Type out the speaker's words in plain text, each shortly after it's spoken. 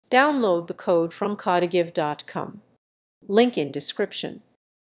Download the code from codegive.com. Link in description.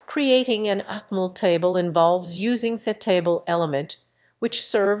 Creating an HTML table involves using the table element, which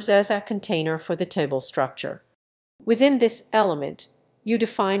serves as a container for the table structure. Within this element, you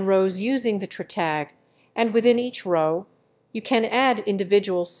define rows using the tag, and within each row, you can add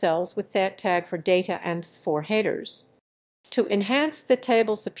individual cells with that tag for data and for headers. To enhance the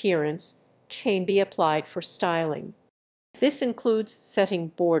table's appearance, can be applied for styling. This includes setting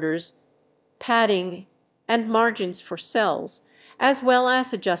borders, padding, and margins for cells, as well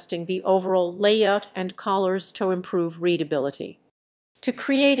as adjusting the overall layout and colors to improve readability. To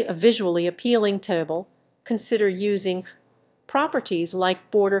create a visually appealing table, consider using properties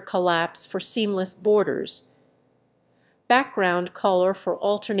like border collapse for seamless borders, background color for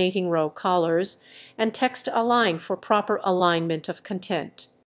alternating row colors, and text align for proper alignment of content.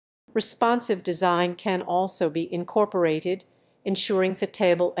 Responsive design can also be incorporated, ensuring the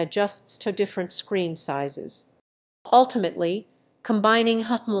table adjusts to different screen sizes. Ultimately, combining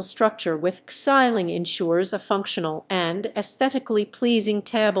HTML structure with styling ensures a functional and aesthetically pleasing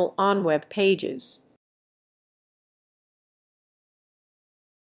table on web pages.